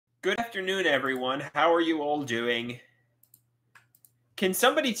Good afternoon, everyone. How are you all doing? Can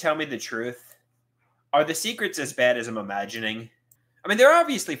somebody tell me the truth? Are the secrets as bad as I'm imagining? I mean, they're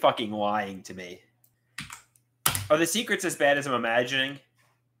obviously fucking lying to me. Are the secrets as bad as I'm imagining?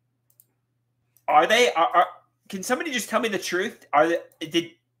 Are they? Can somebody just tell me the truth? Are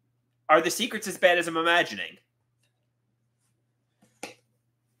the secrets as bad as I'm imagining?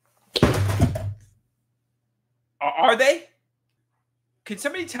 Are they? Can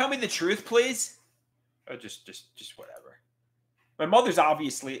somebody tell me the truth, please? Oh, just whatever. My mother's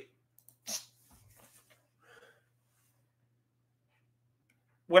obviously.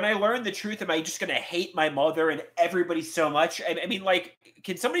 When I learn the truth, am I just gonna hate my mother and everybody so much? I mean, like,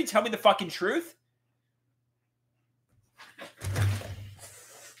 can somebody tell me the fucking truth?